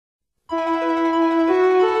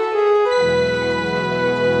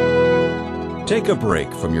Take a break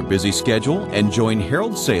from your busy schedule and join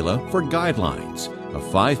Harold Sala for Guidelines, a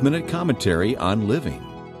 5-minute commentary on living.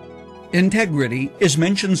 Integrity is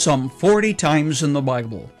mentioned some 40 times in the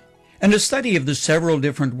Bible, and a study of the several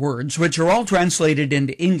different words, which are all translated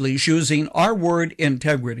into English using our word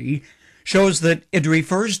integrity, shows that it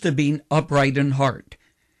refers to being upright in heart,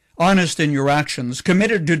 honest in your actions,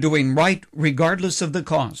 committed to doing right regardless of the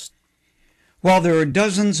cost. While there are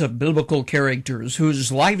dozens of biblical characters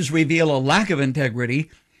whose lives reveal a lack of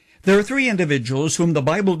integrity, there are 3 individuals whom the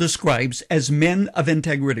Bible describes as men of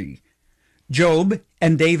integrity: Job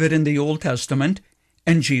and David in the Old Testament,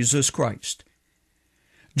 and Jesus Christ.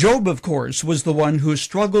 Job, of course, was the one who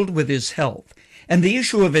struggled with his health and the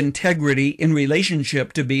issue of integrity in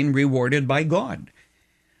relationship to being rewarded by God.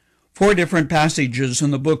 4 different passages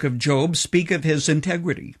in the book of Job speak of his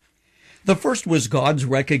integrity. The first was God's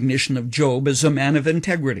recognition of Job as a man of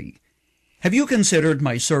integrity. "Have you considered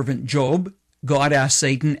my servant Job?" God asked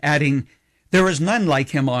Satan, adding, "There is none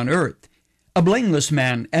like him on earth, a blameless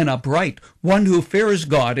man and upright, one who fears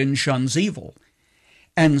God and shuns evil."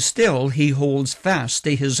 And still he holds fast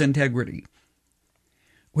to his integrity.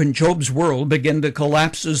 When Job's world began to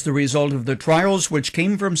collapse as the result of the trials which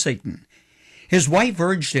came from Satan, his wife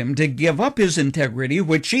urged him to give up his integrity,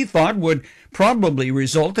 which she thought would probably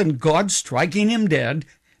result in God striking him dead,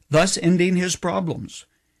 thus ending his problems.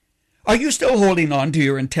 "Are you still holding on to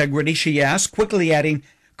your integrity?" she asked, quickly adding,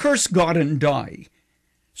 "Curse God and die."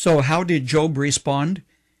 So how did Job respond?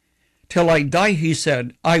 "Till I die," he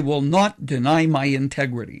said, "I will not deny my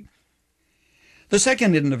integrity." The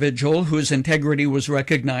second individual whose integrity was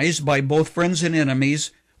recognized by both friends and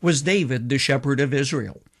enemies was David, the shepherd of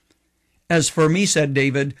Israel. "As for me," said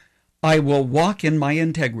David, "I will walk in my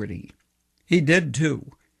integrity." He did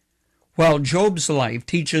too. While Job's life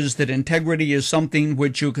teaches that integrity is something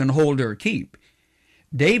which you can hold or keep,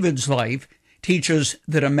 David's life teaches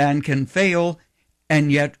that a man can fail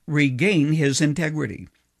and yet regain his integrity.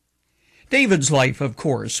 David's life, of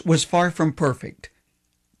course, was far from perfect.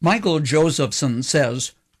 Michael Josephson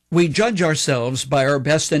says, "We judge ourselves by our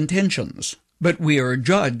best intentions, but we are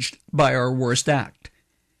judged by our worst act."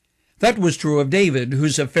 That was true of David,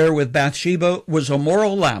 whose affair with Bathsheba was a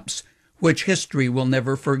moral lapse which history will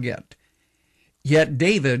never forget. Yet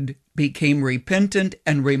David became repentant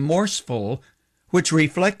and remorseful, which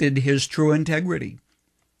reflected his true integrity.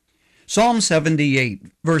 Psalm 78,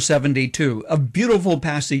 verse 72, a beautiful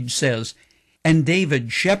passage, says, "And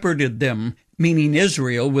David shepherded them," meaning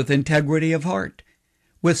Israel, "with integrity of heart.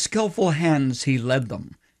 With skillful hands he led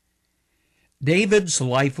them." David's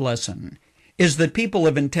life lesson is that people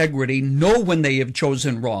of integrity know when they have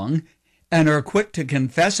chosen wrong and are quick to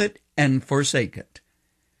confess it and forsake it.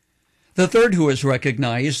 The third who is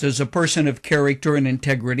recognized as a person of character and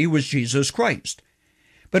integrity was Jesus Christ.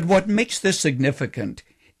 But what makes this significant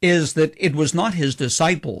is that it was not his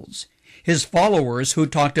disciples, his followers, who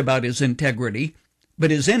talked about his integrity,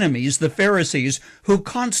 but his enemies, the Pharisees, who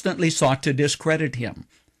constantly sought to discredit him.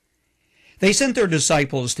 They sent their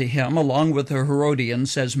disciples to him along with the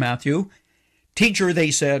Herodians, says Matthew. "Teacher,"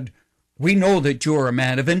 they said, "we know that you are a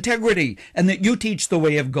man of integrity and that you teach the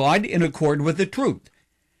way of God in accord with the truth.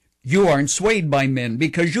 You aren't swayed by men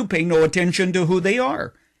because you pay no attention to who they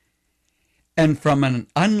are." And from an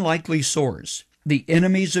unlikely source, the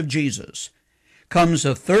enemies of Jesus, comes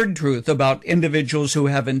a third truth about individuals who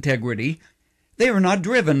have integrity. They are not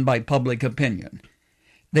driven by public opinion.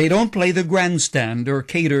 They don't play the grandstand or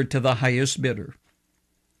cater to the highest bidder.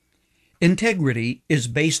 Integrity is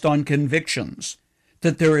based on convictions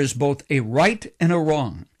that there is both a right and a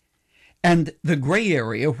wrong, and the gray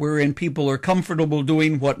area wherein people are comfortable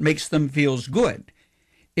doing what makes them feel good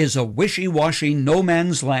is a wishy-washy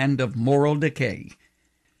no-man's land of moral decay.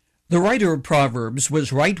 The writer of Proverbs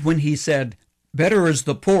was right when he said, "Better is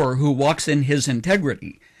the poor who walks in his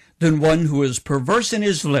integrity than one who is perverse in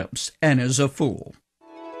his lips and is a fool."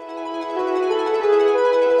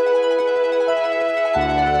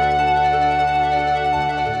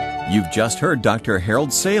 You've just heard Dr.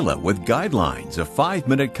 Harold Sala with Guidelines, a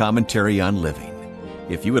 5-minute commentary on living.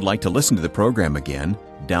 If you would like to listen to the program again,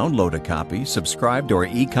 download a copy, subscribe to our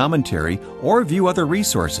e-commentary, or view other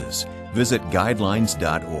resources, visit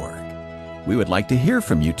guidelines.org. We would like to hear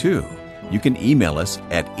from you too. You can email us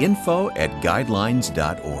at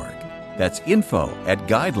info@guidelines.org. That's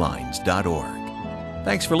info@guidelines.org.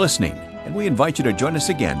 Thanks for listening, and we invite you to join us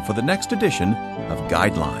again for the next edition of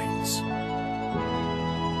Guidelines.